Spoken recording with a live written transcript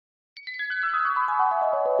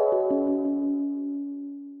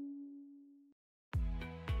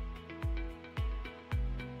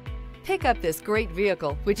Pick up this great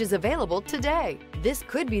vehicle, which is available today. This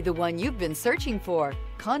could be the one you've been searching for.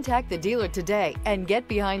 Contact the dealer today and get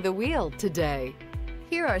behind the wheel today.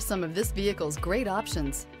 Here are some of this vehicle's great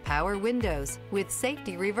options: power windows with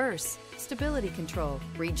safety reverse, stability control,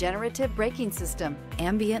 regenerative braking system,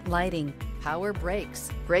 ambient lighting, power brakes,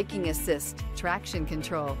 braking assist, traction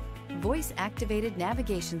control, voice-activated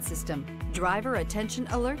navigation system, driver attention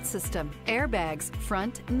alert system, airbags,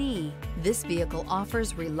 front knee. This vehicle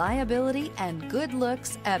offers reliability and good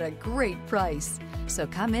looks at a great price. So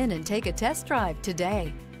come in and take a test drive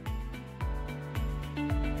today.